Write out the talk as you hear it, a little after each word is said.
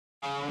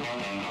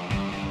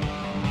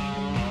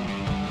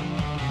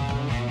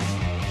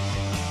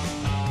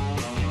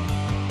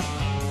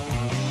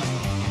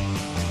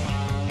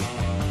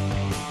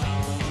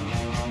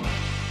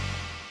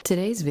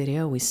Today's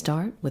video, we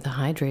start with a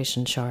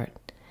hydration chart.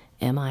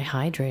 Am I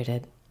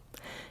hydrated?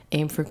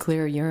 Aim for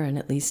clear urine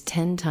at least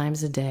 10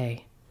 times a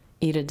day.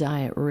 Eat a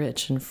diet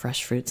rich in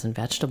fresh fruits and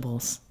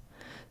vegetables.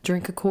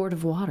 Drink a quart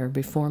of water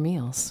before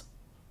meals.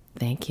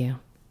 Thank you.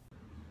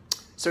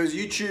 So is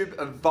YouTube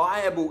a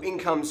viable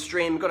income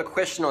stream? Got a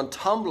question on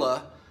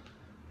Tumblr.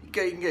 You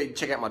can go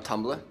check out my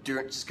Tumblr.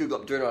 Just Google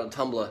up durianrider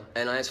Tumblr,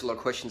 and I answer a lot of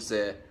questions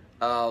there.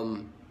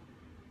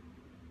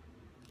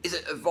 Is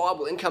it a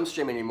viable income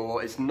stream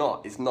anymore? It's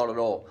not. It's not at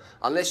all.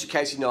 Unless you're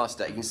Casey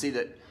Neistat. You can see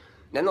that.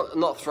 Now,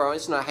 not throwing.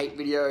 It's not a hate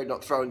video.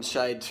 Not throwing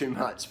shade too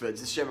much, but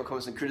it's just sharing my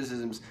comments and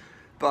criticisms.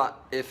 But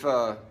if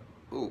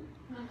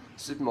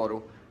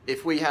supermodel.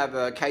 If we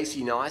have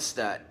Casey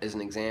Neistat as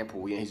an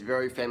example, you know, he's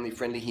very family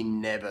friendly. He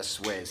never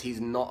swears.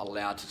 He's not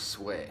allowed to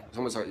swear. It's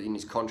almost like in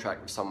his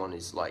contract with someone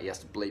is like he has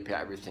to bleep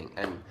out everything.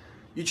 And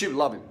YouTube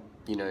love him.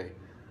 You know,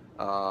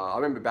 I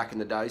remember back in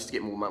the day, I used to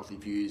get more monthly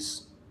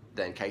views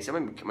than Casey. I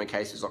remember when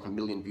Casey was like 1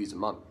 million views a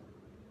month.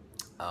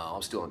 I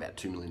was still on about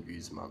 2 million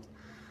views a month.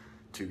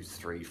 2,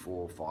 3,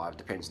 4, 5,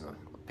 depends on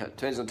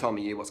the time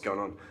of year, what's going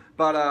on.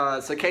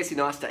 But so Casey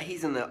Neistat,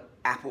 he's in the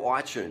Apple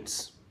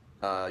iTunes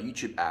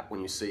YouTube app.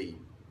 When you see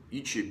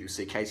YouTube, you'll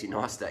see Casey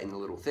Neistat in the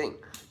little thing.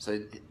 So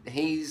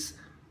he's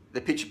the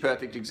picture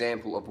perfect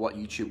example of what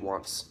YouTube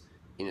wants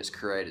in its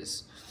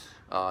creators.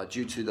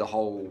 Due to the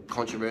whole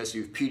controversy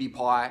of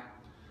PewDiePie,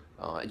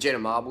 Jenna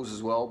Marbles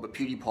as well, but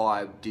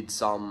PewDiePie did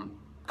some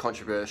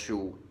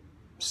controversial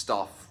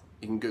stuff.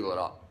 You can Google it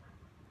up.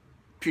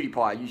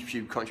 PewDiePie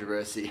YouTube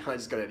controversy. I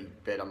just got out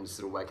of bed, I'm just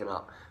sort of waking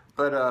up.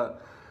 But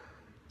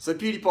so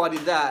PewDiePie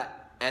did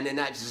that, and then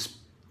that just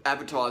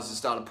advertisers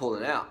started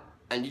pulling out,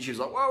 and YouTube's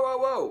like, whoa, whoa,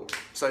 whoa.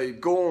 So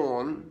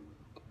gone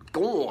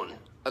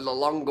are the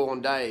long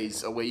gone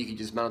days of where you could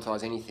just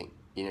monetize anything.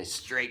 You know,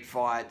 street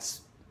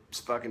fights,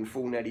 fucking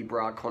full natty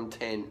bra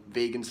content,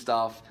 vegan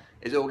stuff.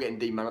 It's all getting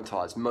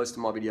demonetized. Most of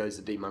my videos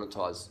are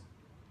demonetized.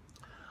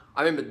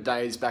 I remember the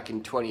days back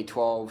in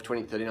 2012,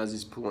 2013, I was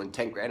just pulling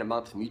 10 grand a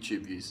month from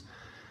YouTube views.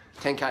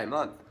 10K a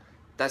month.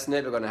 That's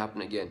never going to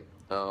happen again.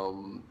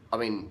 I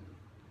mean,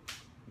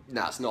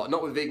 no, it's not.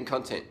 Not with vegan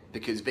content,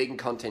 because vegan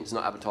content is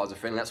not advertiser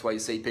friendly. That's why you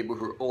see people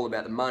who are all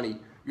about the money.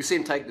 You see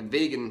them take the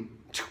vegan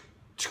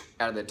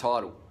out of their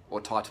title or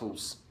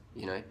titles.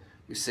 You know,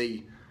 you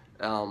see,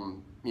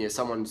 you know,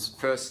 someone's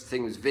first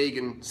thing was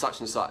vegan, such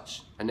and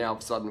such, and now all of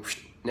a sudden,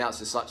 now it's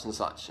just such and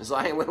such. It's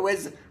like, hey,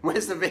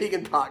 where's the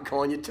vegan part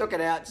gone? You took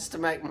it out just to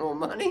make more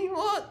money?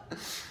 What?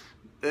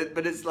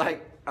 But it's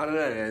like, I don't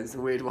know, man, it's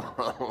a weird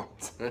world.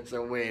 It's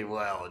a weird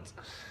world.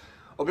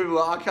 Or people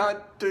are like, I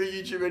can't do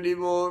YouTube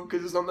anymore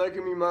because it's not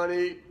making me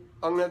money.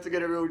 I'm gonna have to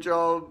get a real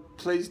job.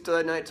 Please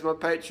donate to my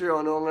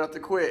Patreon or I'm gonna have to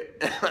quit.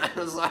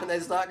 It's like, they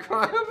start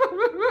crying.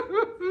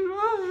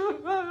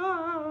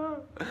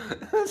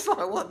 It's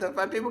like, what the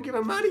fuck? People give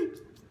them money.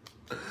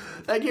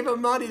 They give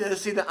them money to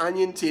see the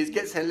onion tears.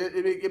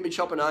 Let me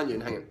chop an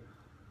onion. Hang on.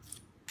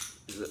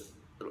 There's a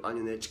little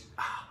onion there.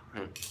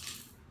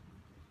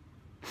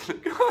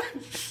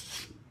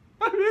 Guys,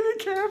 I really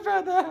care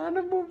about the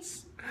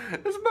animals.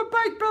 It's my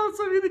bank balance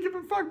I really give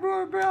a fuck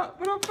more about.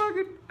 But I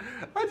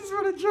just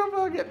want to jump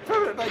on, get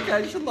permanent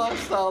vacation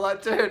lifestyle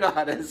like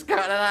durianriders.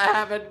 And I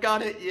haven't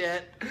got it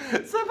yet.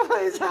 So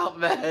please help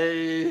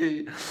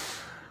me.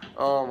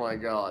 Oh my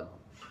God.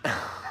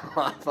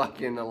 I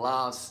fucking the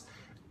laughs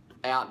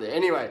out there.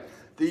 Anyway,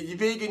 the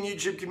vegan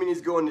YouTube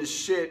community's gone to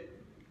shit.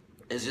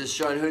 It's just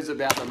showing who's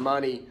about the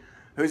money,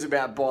 who's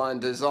about buying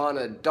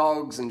designer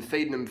dogs and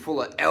feeding them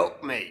full of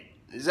elk meat.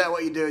 Is that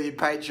what you do with your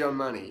Patreon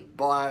money?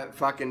 Buy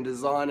fucking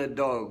designer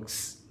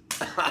dogs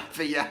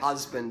for your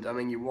husband, I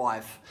mean your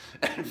wife,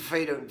 and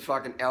feed them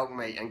fucking elk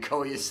meat and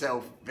call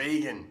yourself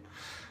vegan.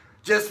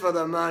 Just for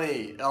the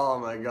money. Oh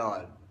my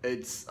God.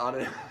 It's, I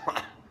don't know.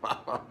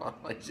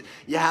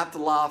 You have to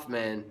laugh,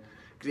 man.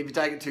 Because if you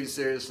take it too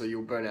seriously,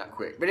 you'll burn out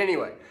quick. But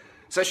anyway,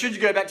 so should you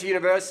go back to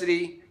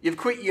university? You've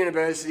quit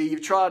university,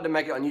 you've tried to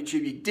make it on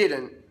YouTube, you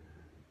didn't.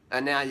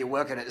 And now you're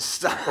working at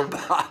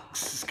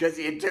Starbucks because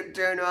you took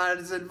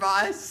durianrider's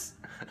advice.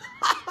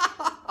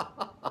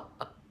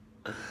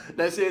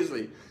 No,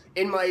 seriously.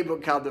 In my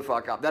ebook, Carve the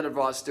Fuck Up, that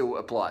advice still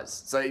applies.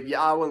 So if you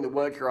are willing to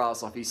work your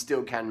ass off, you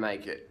still can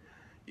make it.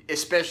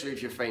 Especially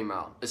if you're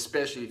female.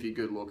 Especially if you're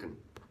good looking.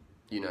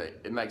 You know,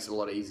 it makes it a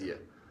lot easier.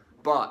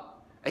 But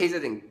here's the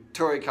thing.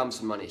 Tori comes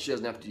from money. She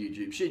doesn't have to do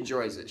YouTube. She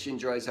enjoys it. She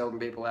enjoys helping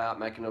people out,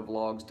 making her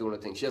vlogs, doing her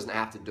thing. She doesn't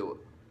have to do it.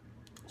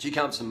 She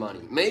comes from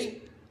money.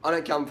 Me? I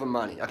don't come from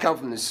money. I come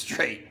from the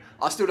street.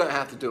 I still don't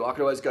have to do it. I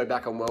could always go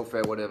back on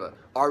welfare, whatever.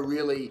 I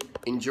really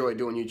enjoy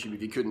doing YouTube,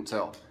 if you couldn't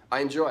tell. I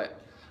enjoy it.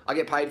 I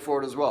get paid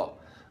for it as well.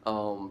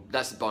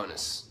 That's the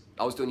bonus.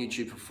 I was doing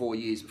YouTube for 4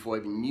 years before I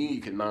even knew you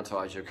could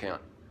monetize your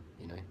account,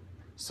 you know.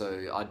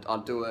 So I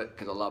do it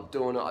because I love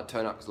doing it. I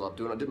turn up because I love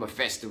doing it. I do my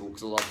festival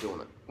because I love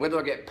doing it. Whether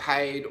I get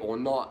paid or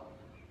not,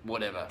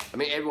 whatever. I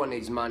mean, everyone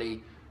needs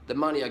money. the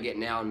money I get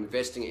now, I'm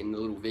investing it in the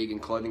little vegan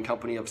clothing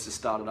company I've just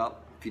started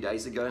up a few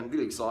days ago. I'm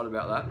really excited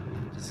about that.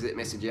 Just to get the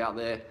message out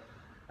there.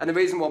 And the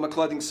reason why my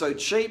clothing's so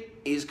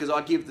cheap is because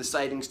I give the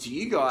savings to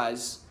you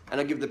guys, and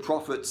I give the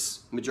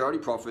profits, majority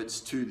profits,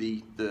 to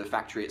the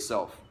factory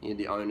itself, you know,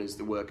 the owners,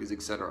 the workers,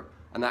 etc.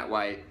 And that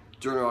way,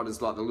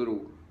 durianrider's like the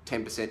little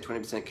 10%,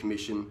 20%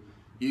 commission.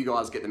 You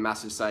guys get the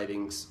massive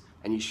savings,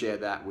 and you share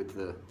that with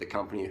the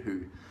company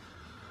who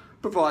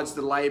provides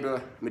the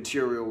labor,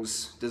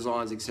 materials,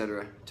 designs,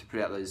 etc. to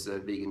put out those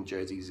vegan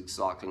jerseys,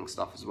 cycling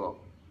stuff as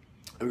well.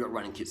 And we've got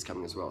running kits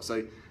coming as well.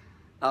 So,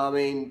 I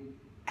mean,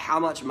 how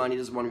much money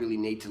does one really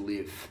need to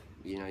live?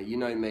 You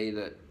know me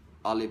that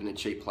I live in a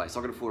cheap place.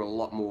 I can afford a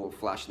lot more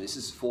flash than this.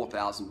 This is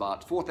 4,000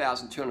 baht,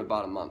 4,200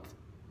 baht a month,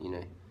 you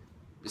know.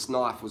 This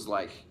knife was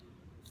like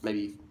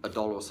maybe $1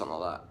 or something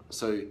like that.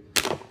 So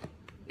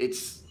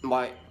it's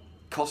my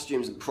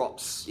costumes and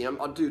props. You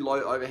know, I do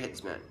low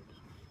overheads, man.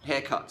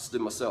 Haircuts, do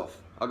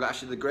myself. I've got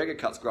actually the Gregor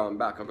cut's growing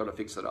back. I've got to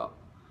fix it up.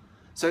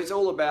 So it's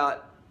all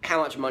about how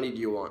much money do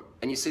you want?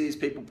 And you see these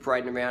people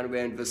parading around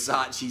wearing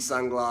Versace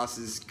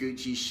sunglasses,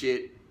 Gucci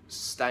shit,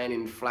 staying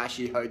in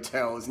flashy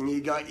hotels, and you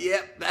go,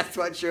 yep, that's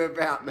what you're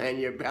about, man.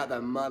 You're about the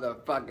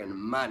motherfucking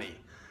money.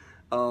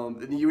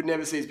 You would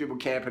never see these people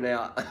camping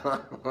out.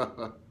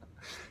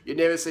 You'd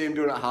never see them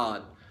doing it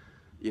hard,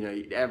 you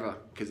know, ever,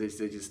 because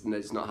they're just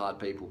not hard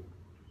people.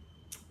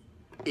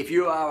 If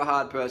you are a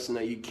hard person,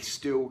 though, you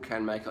still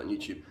can make it on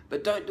YouTube.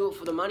 But don't do it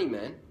for the money,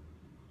 man.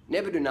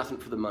 Never do nothing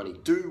for the money.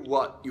 Do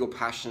what you're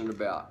passionate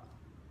about.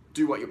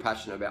 Do what you're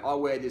passionate about. I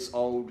wear this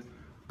old,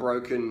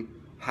 broken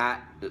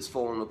hat that's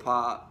fallen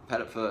apart. I've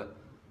had it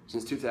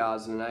since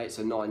 2008,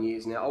 so 9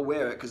 years now. I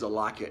wear it because I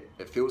like it.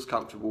 It feels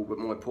comfortable, but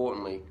more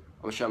importantly,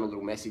 I'm going to show them a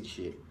little message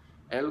here.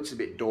 And it looks a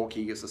bit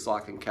dorky. It's a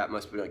cycling cap.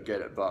 Most people don't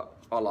get it, but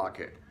I like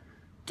it.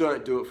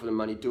 Don't do it for the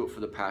money. Do it for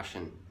the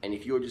passion. And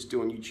if you're just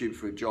doing YouTube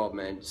for a job,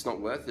 man, it's not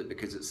worth it,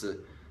 because it's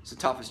the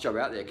toughest job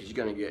out there, because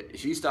you're going to get,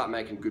 if you start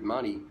making good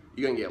money,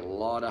 you're going to get a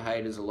lot of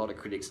haters, a lot of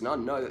critics. And I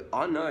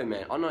know,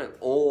 man, I know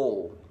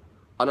all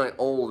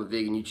the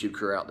vegan YouTube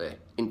crew out there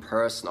in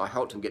person. I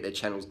helped them get their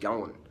channels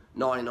going.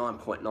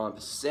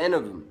 99.9%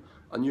 of them.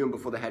 I knew them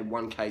before they had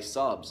 1K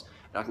subs.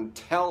 And I can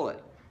tell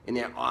it in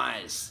their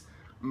eyes.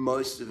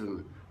 Most of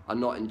them are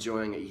not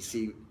enjoying it. You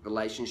see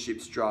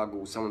relationships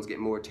struggle, someone's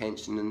getting more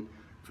attention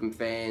from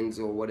fans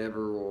or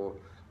whatever, or,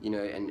 you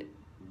know, and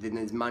then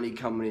there's money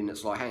coming in.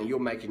 It's like, hey, you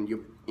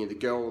know, the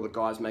girl or the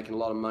guy's making a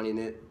lot of money,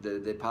 and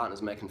their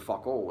partner's making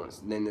fuck all. And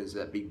then there's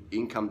that big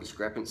income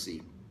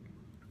discrepancy.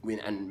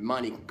 And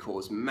money can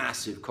cause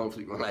massive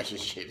conflict in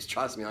relationships.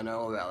 Trust me, I know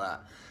all about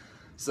that.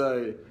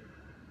 So,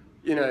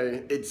 you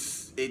know,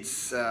 it's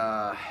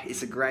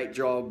a great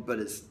job, but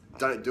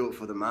don't do it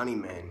for the money,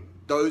 man.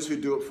 Those who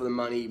do it for the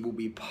money will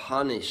be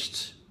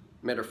punished,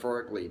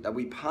 metaphorically. They'll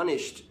be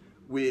punished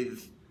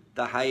with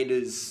the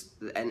haters,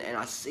 and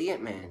I see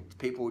it, man.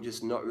 People are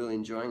just not really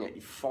enjoying it.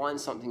 You find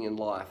something in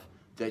life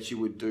that you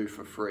would do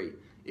for free.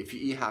 If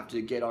you have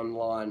to get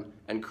online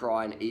and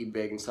cry and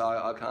e-beg and say,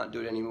 I can't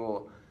do it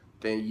anymore,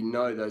 then you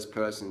know those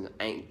persons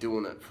ain't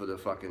doing it for the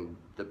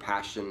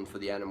passion for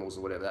the animals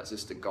or whatever. That's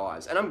just the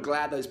guys. And I'm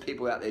glad those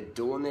people out there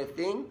doing their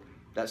thing.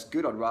 That's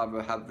good. I'd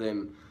rather have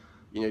them,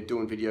 you know,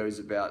 doing videos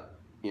about,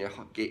 you know,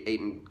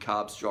 eating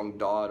carb-strong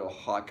diet or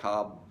high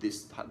carb,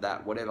 this,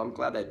 that, whatever. I'm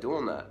glad they're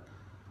doing that.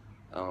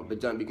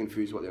 But don't be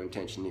confused what their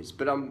intention is.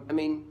 But I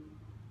mean,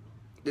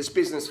 there's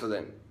business for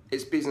them.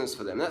 It's business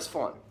for them. That's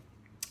fine.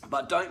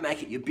 But don't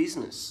make it your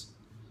business.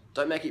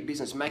 Don't make it your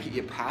business. Make it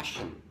your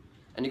passion.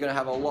 And you're going to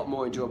have a lot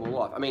more enjoyable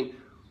life. I mean,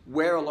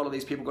 where are a lot of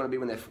these people going to be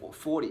when they're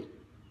 40?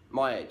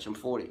 My age, I'm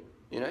 40,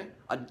 you know?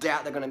 I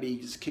doubt they're going to be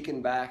just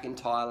kicking back in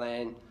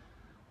Thailand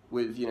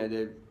with, you know,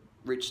 their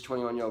rich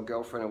 21-year-old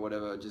girlfriend or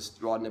whatever,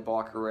 just riding their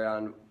bike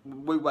around.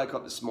 We wake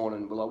up this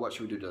morning, well, what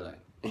should we do today?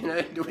 You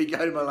know, do we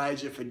go to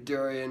Malaysia for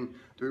durian?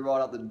 Do we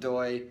ride up the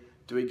doi?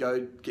 Do we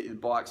go get the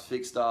bikes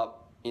fixed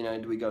up? You know,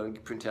 do we go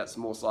and print out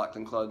some more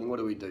cycling clothing? What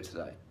do we do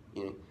today?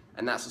 You know,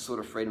 and that's the sort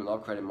of freedom that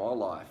I've created in my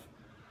life.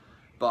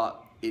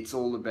 But it's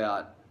all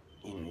about,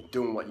 you know,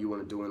 doing what you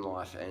want to do in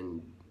life.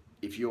 And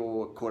if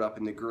you're caught up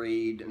in the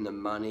greed and the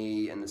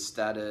money and the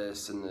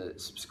status and the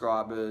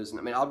subscribers, and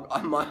I mean,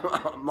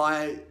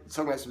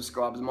 talking about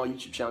subscribers, my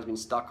YouTube channel's been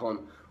stuck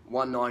on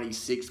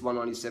 196,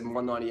 197,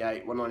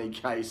 198,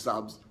 190K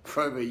subs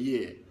for over a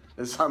year.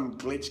 There's some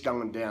glitch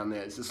going down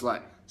there. It's just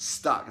like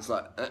stuck. It's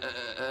like,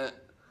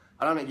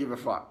 I don't give a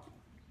fuck.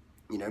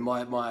 You know,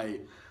 my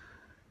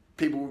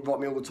people write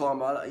me all the time,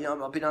 you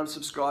know, I've been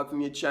unsubscribed from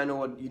your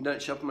channel, and you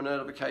don't show up my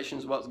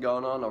notifications, what's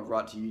going on? I'll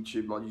write to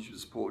YouTube, my YouTube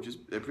support,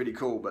 they're pretty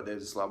cool, but they're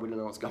just like, we don't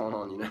know what's going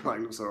on, you know, like,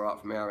 it looks alright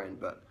from our end.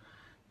 But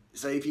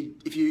so if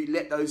you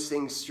let those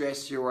things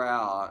stress you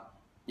out,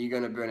 you're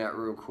going to burn out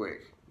real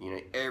quick. You know,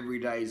 every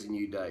day is a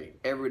new day.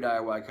 Every day I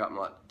wake up, I'm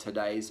like,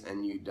 today's a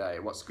new day.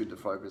 What's good to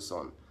focus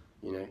on?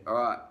 You know,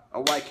 alright, I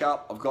wake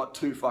up, I've got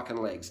 2 fucking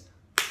legs.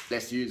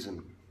 Let's use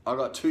them. I've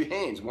got 2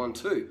 hands, 1,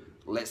 2.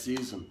 Let's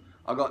use them.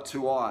 I've got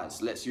 2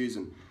 eyes. Let's use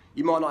them.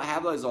 You might not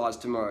have those eyes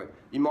tomorrow.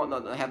 You might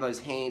not have those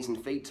hands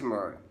and feet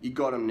tomorrow. You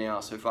got them now,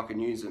 so fucking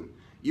use them.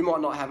 You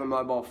might not have a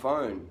mobile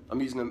phone.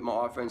 I'm using my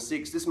iPhone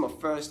 6. This is my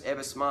first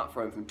ever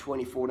smartphone from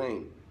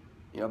 2014.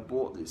 You know, I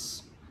bought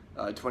this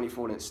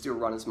 2014. It's still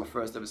running. It's my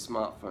first ever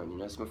smartphone. You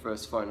know, it's my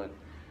first phone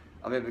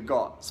I've ever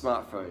got,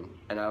 smartphone,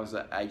 and I was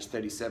at age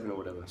 37 or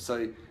whatever.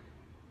 So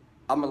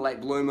I'm a late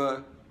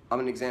bloomer. I'm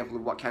an example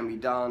of what can be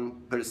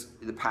done, but it's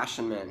the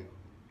passion, man.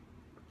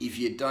 If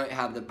you don't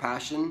have the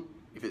passion,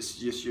 if it's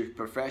just your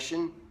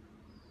profession,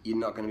 you're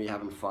not going to be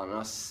having fun. And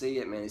I see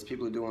it, man. These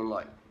people are doing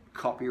like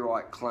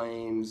copyright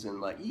claims and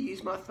like, you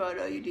used my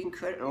photo, you didn't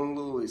credit, and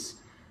all this.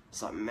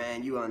 It's like,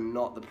 man, you are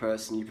not the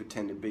person you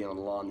pretend to be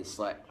online. It's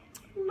like,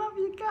 love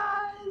you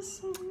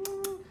guys.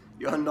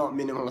 You are not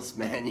minimalist,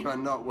 man. You are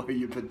not where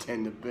you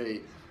pretend to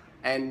be.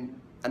 And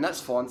that's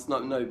fine. It's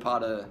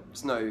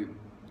it's no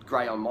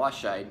grey on my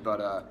shade,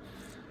 but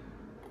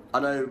I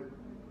know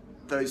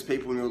those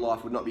people in real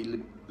life would not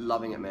be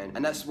loving it, man.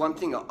 And that's one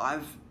thing.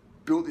 I've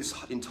built this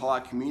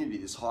entire community,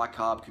 this high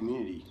carb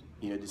community,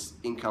 you know, this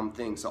income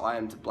thing. So I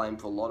am to blame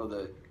for a lot of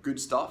the good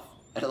stuff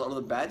and a lot of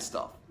the bad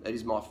stuff. That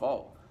is my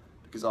fault.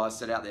 Because I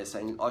set out there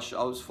saying, I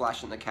was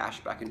flashing the cash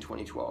back in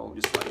 2012,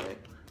 just like, you know,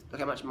 look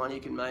how much money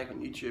you can make on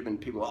YouTube,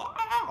 and people,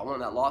 I want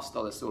that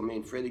lifestyle. They saw me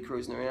and Freddie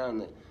cruising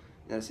around, and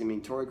they see me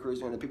and Tori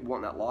cruising around, and people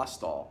want that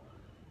lifestyle.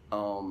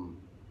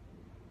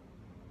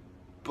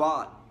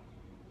 But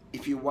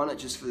if you want it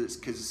just for this,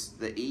 because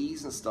the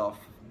ease and stuff,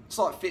 it's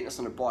like fitness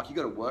on a bike. You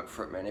got to work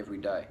for it, man, every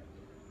day.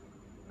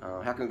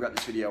 How can we wrap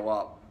this video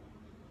up?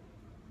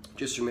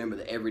 Just remember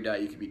that every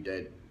day you could be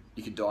dead.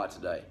 You could die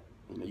today.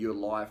 You know, you're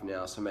alive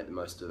now, so make the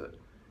most of it.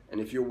 And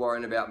if you're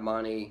worrying about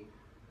money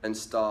and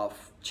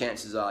stuff,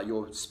 chances are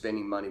you're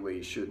spending money where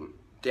you shouldn't.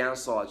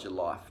 Downsize your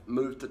life.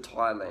 Move to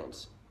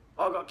Thailand.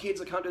 Oh, I've got kids,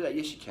 I can't do that.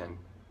 Yes, you can.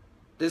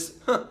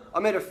 I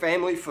met a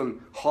family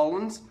from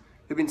Holland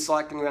who've been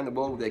cycling around the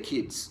world with their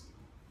kids.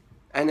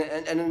 And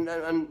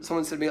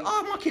someone said to me,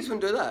 oh, my kids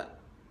wouldn't do that.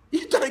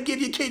 You don't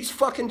give your kids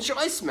fucking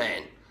choice,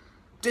 man.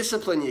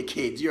 Discipline your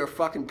kids. You're a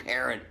fucking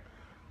parent.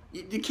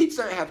 The kids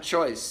don't have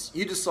choice.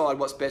 You decide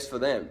what's best for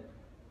them.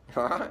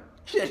 Alright?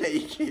 Yeah,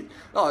 your kid.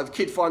 Oh, if the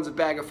kid finds a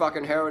bag of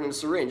fucking heroin and a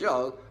syringe,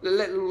 oh,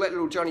 let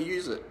little Johnny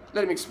use it.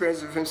 Let him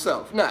experience it for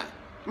himself. No.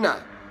 You know,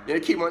 the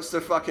kid wants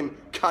to fucking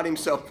cut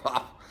himself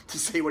up to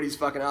see what his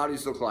fucking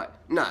arteries look like.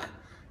 No.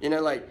 You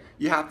know, like,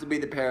 you have to be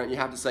the parent. You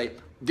have to say,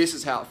 this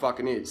is how it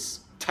fucking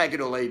is. Take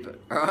it or leave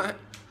it. Alright?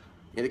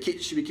 Yeah, the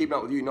kids should be keeping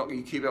up with you, not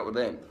you keep up with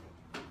them.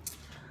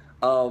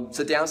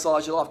 So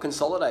downsize your life,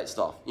 consolidate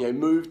stuff. You know,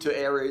 move to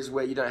areas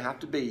where you don't have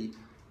to be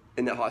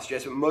in that high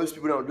stress, but most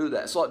people don't do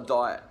that. It's like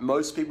diet.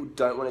 Most people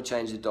don't want to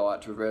change their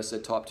diet to reverse their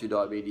type 2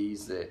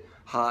 diabetes, their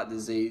heart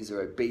disease,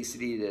 their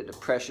obesity, their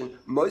depression.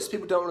 Most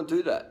people don't want to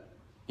do that,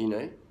 you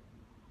know.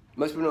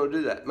 Most people don't want to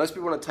do that. Most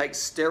people want to take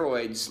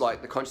steroids,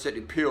 like the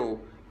contraceptive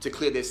pill, to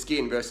clear their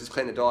skin versus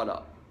clean the diet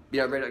up. You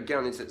know, I read it again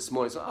on the internet this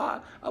morning. It's like,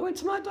 oh, I went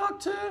to my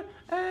doctor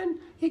and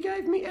he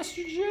gave me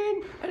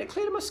estrogen and it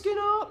cleared my skin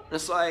up. And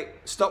it's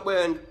like, stop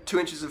wearing 2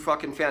 inches of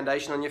fucking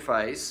foundation on your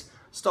face.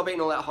 Stop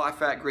eating all that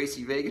high-fat,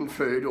 greasy vegan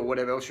food or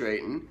whatever else you're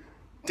eating.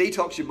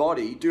 Detox your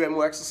body, do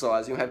more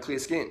exercise, and you'll have clear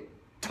skin.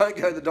 Don't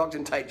go to the doctor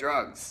and take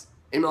drugs,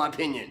 in my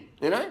opinion,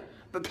 you know?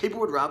 But people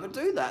would rather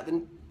do that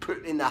than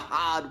put in the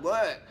hard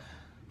work.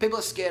 People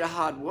are scared of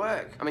hard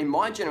work. I mean,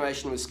 my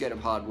generation was scared of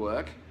hard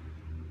work,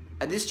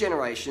 and this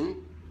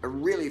generation are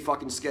really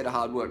fucking scared of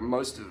hard work.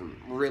 Most of them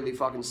really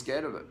fucking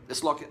scared of it.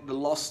 It's like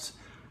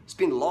it's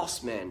been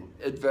lost, man.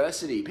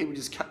 Adversity.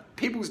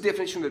 People's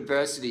definition of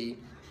adversity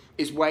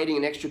is waiting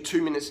an extra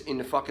 2 minutes in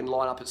the fucking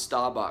line up at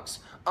Starbucks.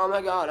 Oh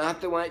my God, I have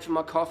to wait for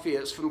my coffee.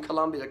 It's from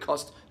Colombia that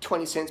costs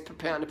 20 cents per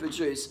pound to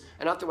produce,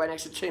 and I have to wait an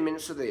extra 2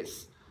 minutes for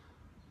this.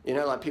 You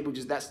know, like people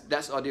just, that's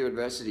the idea of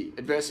adversity.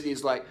 Adversity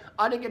is like,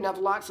 I didn't get enough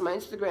likes on my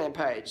Instagram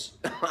page.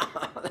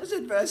 That's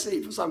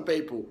adversity for some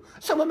people.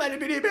 Someone made a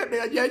video about me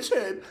on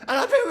YouTube, and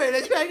I feel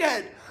really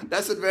triggered.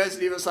 That's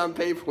adversity for some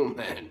people,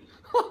 man.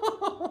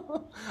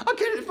 I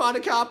couldn't find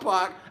a car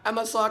park at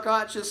my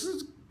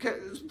psychiatrist's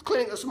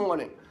clinic this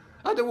morning.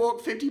 I had to walk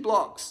 50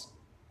 blocks,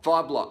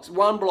 5 blocks,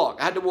 1 block.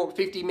 I had to walk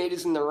 50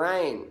 meters in the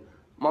rain.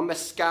 My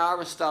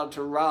mascara started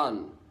to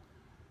run.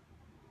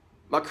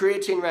 My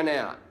creatine ran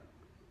out.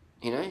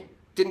 You know,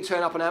 didn't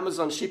turn up on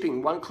Amazon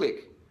shipping, 1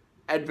 click.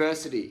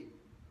 Adversity.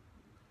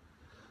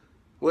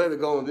 Where are we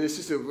going with this?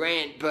 This is a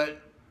rant,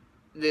 but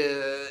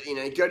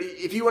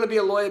if you want to be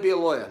a lawyer, be a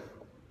lawyer.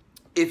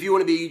 If you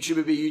want to be a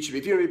YouTuber, be a YouTuber.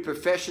 If you want to be a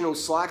professional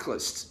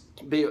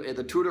cyclist, be at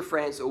the Tour de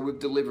France or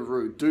with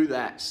Deliveroo, do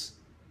that.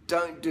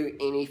 Don't do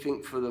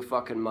anything for the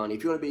fucking money.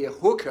 If you want to be a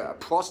hooker, a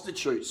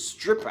prostitute,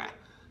 stripper,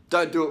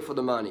 don't do it for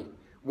the money.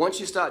 Once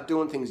you start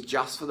doing things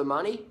just for the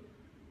money,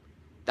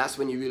 that's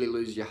when you really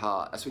lose your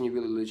heart. That's when you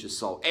really lose your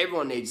soul.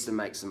 Everyone needs to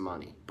make some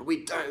money, but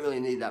we don't really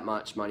need that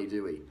much money,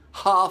 do we?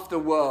 Half the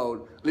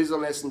world lives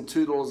on less than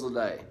 $2 a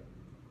day.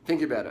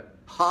 Think about it.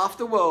 Half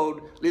the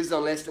world lives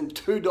on less than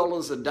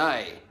 $2 a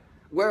day.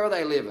 Where are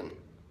they living?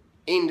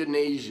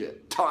 Indonesia,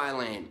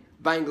 Thailand,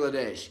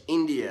 Bangladesh,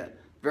 India,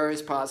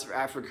 various parts of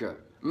Africa.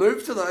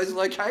 Move to those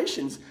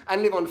locations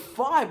and live on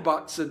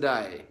 $5 a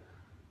day,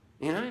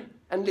 you know,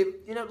 and live,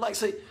 you know, like,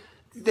 so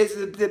there's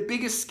the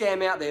biggest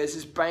scam out there is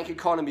this bank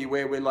economy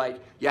where we're like,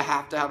 you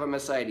have to have a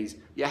Mercedes,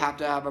 you have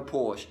to have a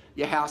Porsche,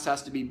 your house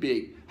has to be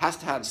big, has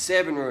to have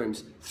 7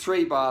 rooms,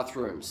 3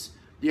 bathrooms,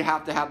 you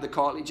have to have the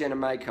Kylie Jenner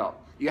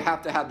makeup, you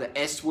have to have the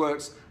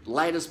S-Works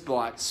latest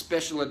bike,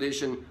 special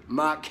edition,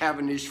 Mark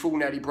Cavendish, full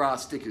natty bra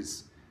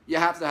stickers. You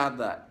have to have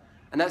that.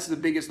 And that's the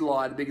biggest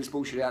lie, the biggest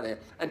bullshit out there.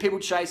 And people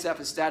chase that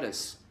for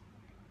status.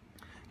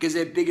 Because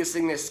their biggest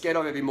thing they're scared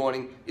of every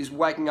morning is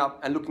waking up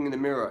and looking in the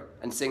mirror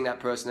and seeing that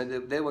person. They're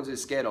the ones they're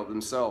scared of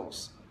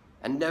themselves.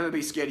 And never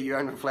be scared of your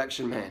own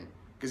reflection, man.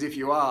 Because if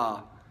you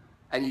are,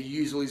 and you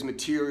use all these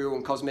material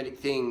and cosmetic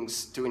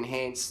things to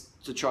enhance,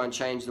 to try and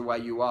change the way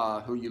you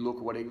are, who you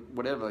look,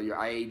 whatever,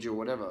 your age or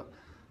whatever,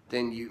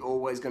 then you're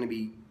always going to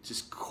be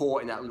just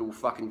caught in that little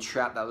fucking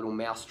trap, that little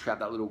mouse trap,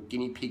 that little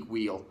guinea pig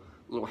wheel,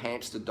 little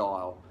hamster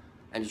dial,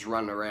 and just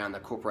running around. The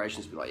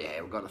corporations be like,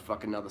 yeah, we've got to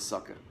fuck another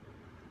sucker.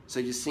 So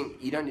you just think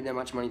you don't need that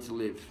much money to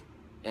live.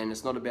 And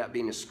it's not about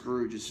being a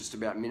Scrooge, it's just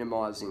about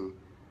minimizing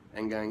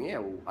and going, yeah,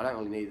 well, I don't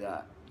really need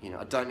that. You know,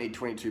 I don't need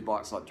 22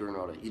 bikes like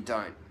durianrider. You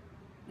don't.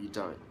 You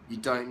don't. You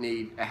don't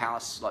need a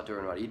house like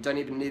durianrider. You don't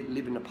even need to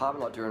live in an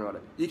apartment like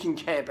durianrider. You can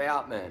camp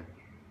out, man.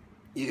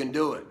 You can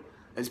do it.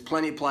 There's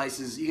plenty of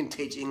places. You can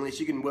teach English.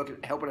 You can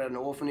help at an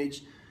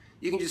orphanage.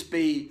 You can just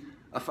be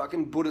a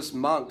fucking Buddhist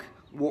monk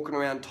walking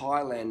around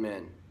Thailand,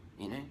 man.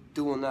 You know,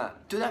 doing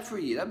that. Do that for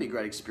a year. That'd be a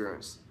great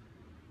experience.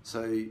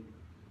 So,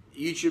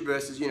 YouTube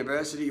versus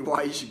university,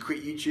 why you should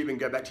quit YouTube and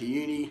go back to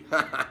uni.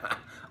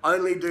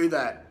 Only do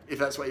that if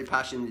that's what your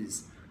passion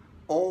is.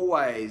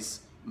 Always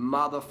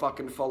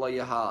motherfucking follow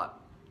your heart.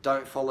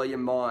 Don't follow your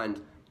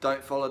mind.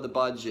 Don't follow the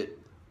budget.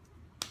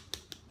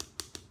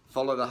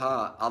 Follow the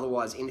heart.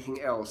 Otherwise, anything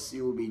else,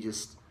 you will be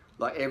just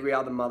like every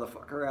other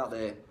motherfucker out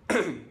there.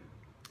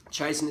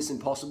 Chasing this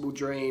impossible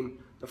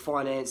dream, the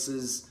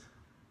finances.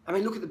 I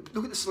mean, look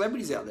at the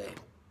celebrities out there.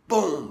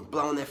 Boom,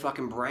 blowing their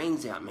fucking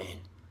brains out, man.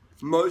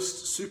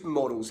 Most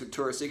supermodels,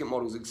 Victoria's Secret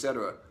models,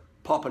 etc.,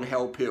 popping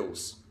hell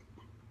pills.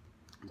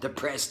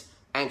 Depressed,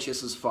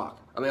 anxious as fuck.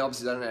 I mean,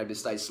 obviously they don't know how to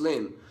stay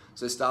slim,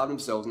 so they starve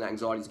themselves and that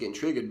anxiety's getting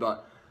triggered,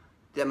 but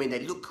I mean, they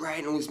look great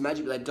and all this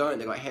magic, but they don't.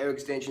 They got hair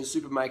extensions,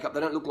 super makeup. They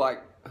don't look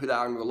like who they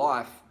are in real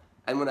life.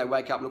 And when they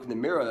wake up and look in the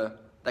mirror,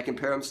 they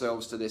compare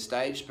themselves to their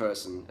stage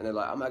person, and they're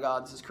like, oh my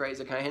God, this is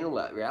crazy, I can't handle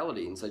that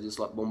reality. And so just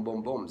like boom,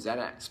 boom, boom,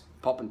 Xanax,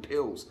 popping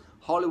pills.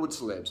 Hollywood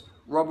celebs,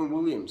 Robin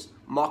Williams,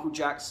 Michael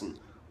Jackson,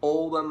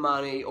 all the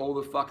money, all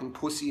the fucking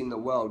pussy in the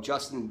world,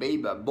 Justin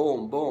Bieber,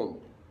 boom, boom.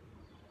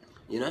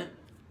 You know?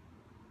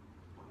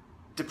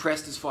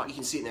 Depressed as fuck, you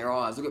can see it in their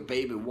eyes. Look at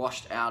Bieber,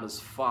 washed out as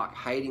fuck,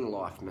 hating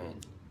life, man.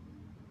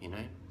 You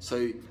know?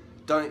 So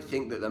don't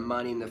think that the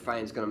money and the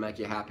fame is going to make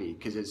you happy,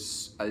 because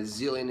there's a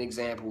zillion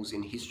examples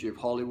in history of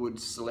Hollywood,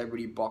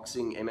 celebrity,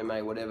 boxing,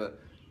 MMA, whatever,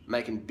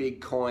 making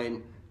big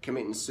coin,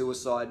 committing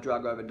suicide,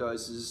 drug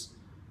overdoses,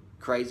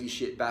 crazy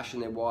shit,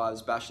 bashing their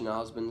wives, bashing their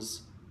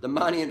husbands. The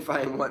money and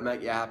fame won't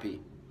make you happy,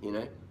 you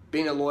know?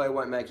 Being a lawyer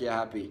won't make you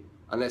happy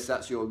unless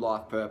that's your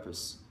life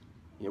purpose.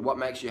 You know, what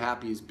makes you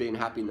happy is being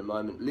happy in the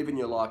moment, living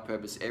your life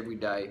purpose every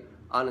day,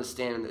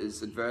 understanding that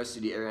there's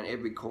adversity around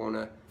every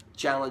corner,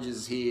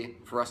 challenges here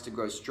for us to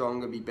grow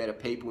stronger, be better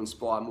people,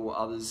 inspire more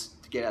others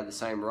to get out of the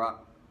same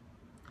rut.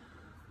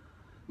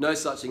 No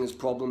such thing as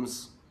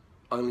problems,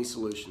 only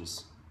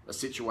solutions.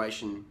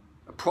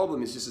 A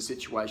problem is just a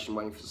situation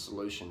waiting for a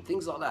solution.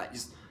 Things like that.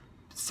 Just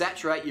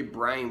saturate your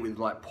brain with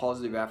like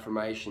positive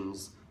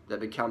affirmations that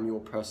become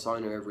your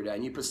persona every day,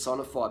 and you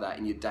personify that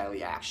in your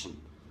daily action.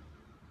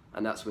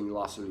 And that's when your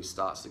life really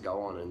starts to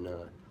go on. And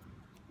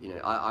you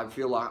know, I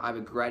feel like I have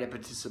a greater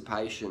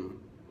participation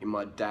in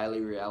my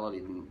daily reality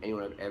than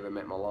anyone I've ever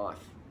met in my life.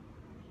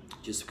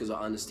 Just because I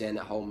understand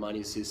that whole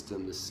money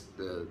system,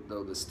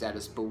 the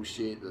status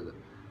bullshit,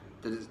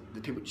 the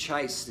people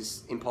chase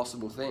this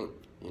impossible thing,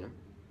 you know.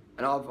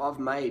 And I've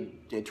made,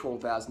 you know,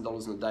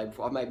 $12,000 in a day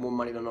before. I've made more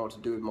money than I know what to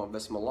do with the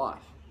rest of my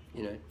life.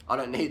 You know, I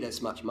don't need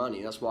this much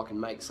money. That's why I can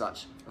make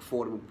such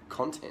affordable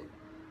content.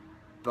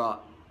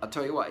 But I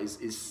tell you what,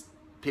 is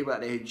people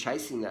out there who are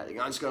chasing that. I'm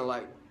just gonna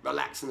like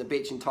relax on the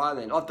beach in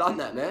Thailand. I've done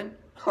that, man.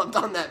 I've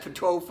done that for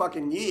 12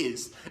 fucking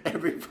years,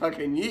 every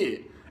fucking year.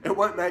 It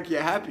won't make you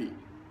happy,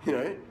 you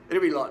know.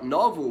 It'll be like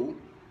novel,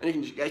 and you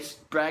can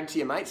just brag to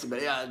your mates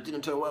about, yeah, I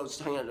didn't tell you well, I was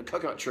just hanging out in a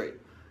coconut tree.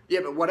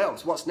 Yeah, but what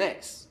else? What's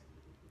next?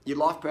 Your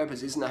life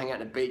purpose isn't to hang out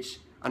on a beach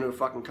under a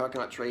fucking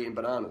coconut tree and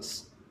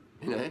bananas.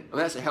 You know, I mean,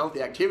 that's a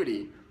healthy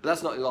activity, but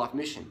that's not your life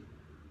mission.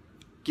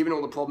 Given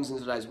all the problems in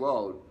today's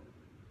world,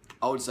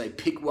 I would say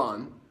pick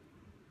one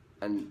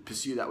and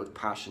pursue that with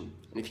passion.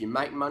 And if you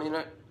make money in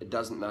it, it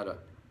doesn't matter.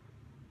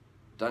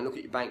 Don't look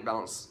at your bank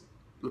balance,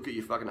 look at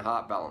your fucking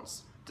heart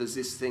balance. Does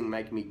this thing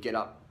make me get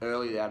up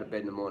early out of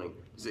bed in the morning?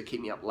 Does it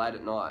keep me up late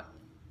at night?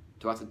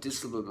 Do I have to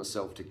discipline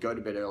myself to go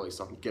to bed early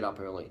so I can get up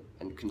early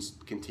and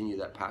continue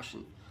that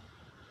passion?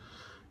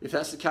 If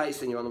that's the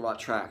case, then you're on the right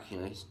track. You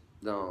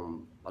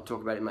know, I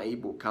talk about it in my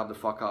ebook, Carve the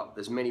Fuck Up.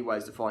 There's many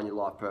ways to find your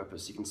life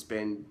purpose. You can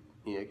spend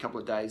a couple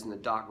of days in a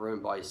dark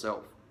room by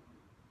yourself.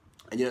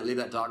 And you don't leave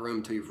that dark room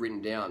until you've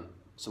written down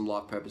some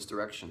life purpose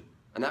direction.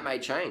 And that may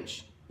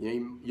change.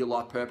 Your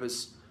life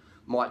purpose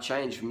might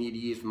change from year to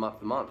year, from month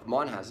to month.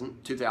 Mine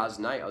hasn't.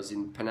 2008, I was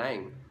in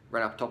Penang,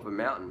 ran up top of a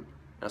mountain,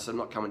 and I said, I'm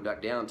not coming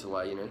back down until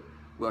I,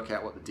 work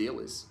out what the deal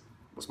is.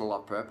 What's my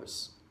life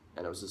purpose?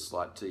 And it was just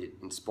like to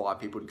inspire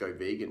people to go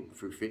vegan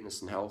through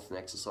fitness and health and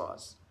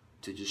exercise.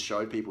 To just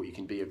show people you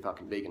can be a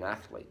fucking vegan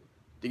athlete.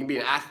 You can be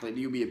an athlete,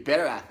 you'll be a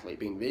better athlete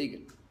being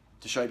vegan.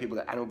 To show people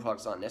that animal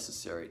products aren't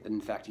necessary. That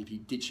in fact, if you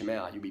ditch them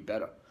out, you'll be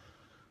better.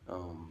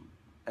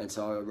 And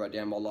so I wrote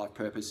down my life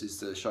purpose is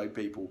to show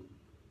people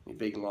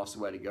vegan life's the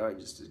way to go.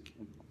 Just to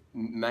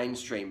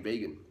mainstream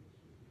vegan.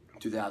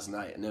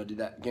 2008, and then I did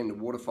that again. The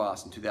water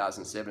fast in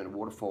 2007. A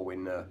waterfall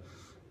in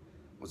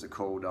what's it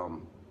called?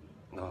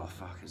 It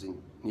was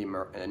in near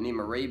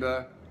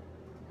Mariba,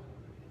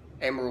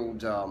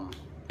 Emerald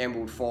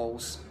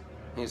Falls.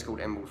 I think it's called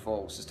Emerald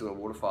Falls. Just doing a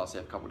water fast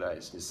there for a couple of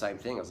days. It's the same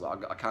thing. I was like,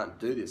 I can't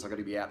do this. I got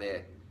to be out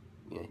there,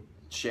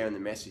 sharing the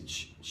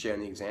message,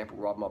 sharing the example,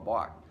 ride my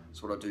bike.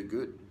 That's what I do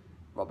good.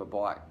 Ride my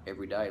bike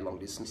every day, long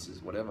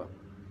distances, whatever.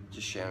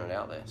 Just sharing it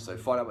out there. So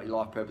find out what your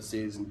life purpose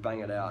is and bang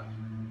it out.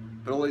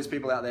 But all these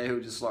people out there who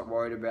are just like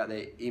worried about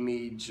their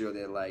image or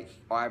their like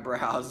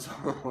eyebrows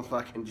or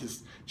fucking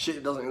just shit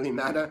that doesn't really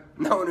matter.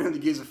 No one really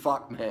gives a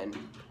fuck, man.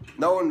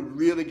 No one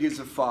really gives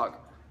a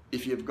fuck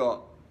if you've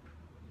got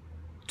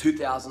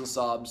 2,000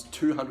 subs,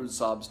 200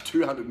 subs,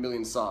 200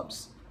 million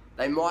subs.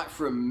 They might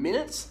for a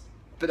minute,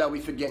 but they'll be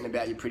forgetting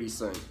about you pretty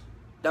soon.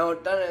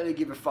 Don't really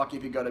give a fuck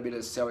if you've got a bit of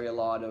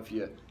cellulite or if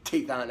your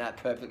teeth aren't that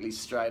perfectly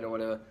straight or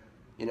whatever,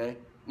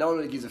 No one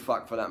really gives a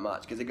fuck for that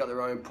much because they've got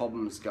their own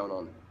problems going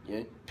on,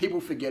 People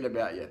forget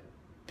about you.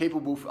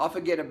 I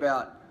forget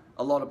about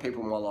a lot of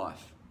people in my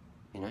life,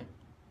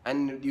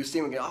 And you'll see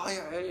them again, oh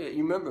yeah,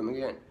 you remember them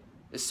again.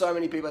 There's so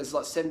many people, there's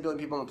like 7 billion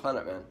people on the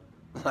planet, man.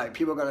 Like,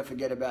 people are going to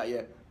forget about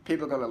you.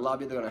 People are going to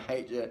love you, they're going to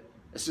hate you.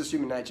 It's just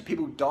human nature.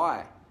 People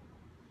die.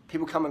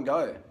 People come and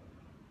go.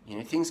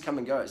 Things come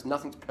and go.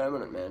 Nothing's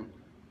permanent, man.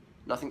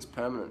 Nothing's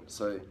permanent.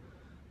 So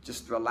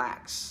just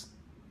relax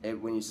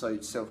when you're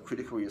so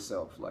self-critical of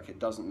yourself. Like, it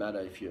doesn't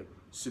matter if you're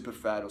super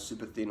fat or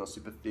super thin or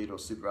super fit or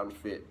super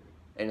unfit.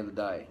 End of the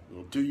day,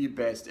 do your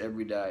best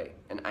every day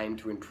and aim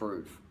to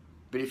improve.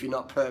 But if you're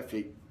not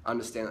perfect,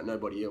 understand that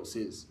nobody else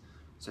is.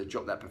 So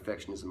drop that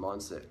perfectionism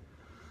mindset.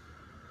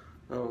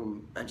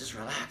 And just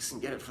relax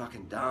and get it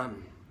fucking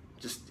done.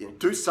 Just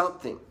do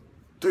something.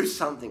 Do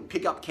something.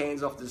 Pick up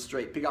cans off the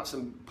street. Pick up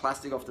some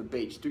plastic off the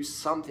beach. Do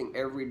something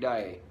every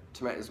day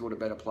to make this world a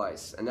better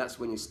place. And that's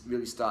when you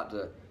really start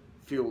to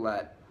feel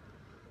that,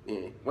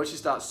 once you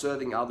start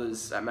serving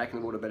others and making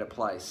the world a better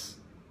place,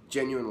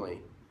 genuinely,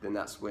 then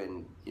that's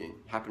when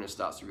happiness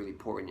starts to really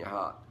pour in your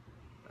heart.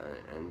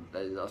 And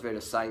I was read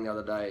a saying the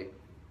other day,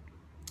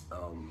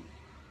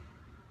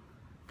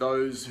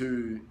 those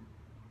who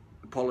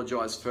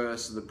apologize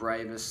first are the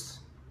bravest.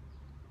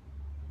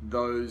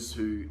 Those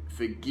who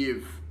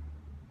forgive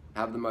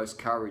have the most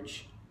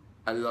courage,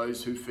 and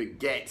those who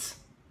forget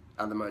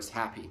are the most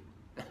happy.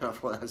 And I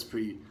thought that's a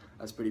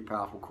pretty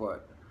powerful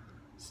quote.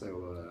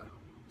 So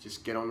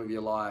just get on with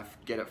your life,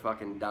 get it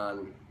fucking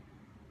done.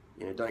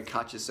 Don't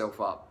cut yourself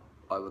up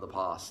over the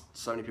past.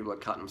 So many people are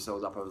cutting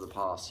themselves up over the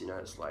past.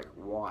 It's like,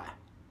 why?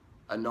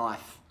 A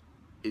knife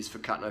is for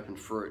cutting open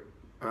fruit.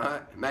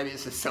 Right? Maybe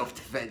it's a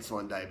self-defense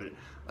one day, but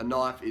a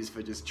knife is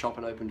for just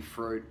chopping open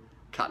fruit,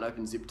 cutting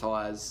open zip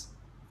ties.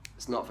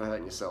 It's not for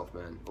hurting yourself,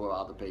 man, or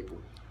other people.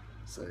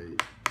 So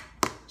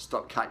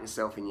stop cutting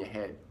yourself in your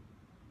head.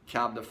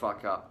 Carve the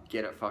fuck up,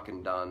 get it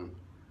fucking done.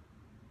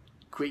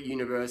 Quit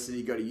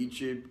university, go to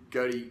YouTube,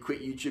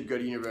 quit YouTube, go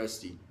to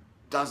university.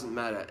 Doesn't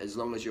matter, as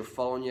long as you're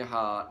following your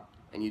heart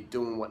and you're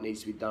doing what needs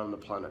to be done on the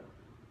planet.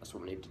 That's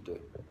what we need to do.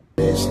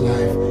 This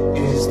life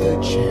is the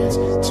chance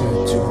to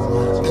do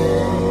my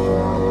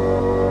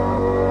thing.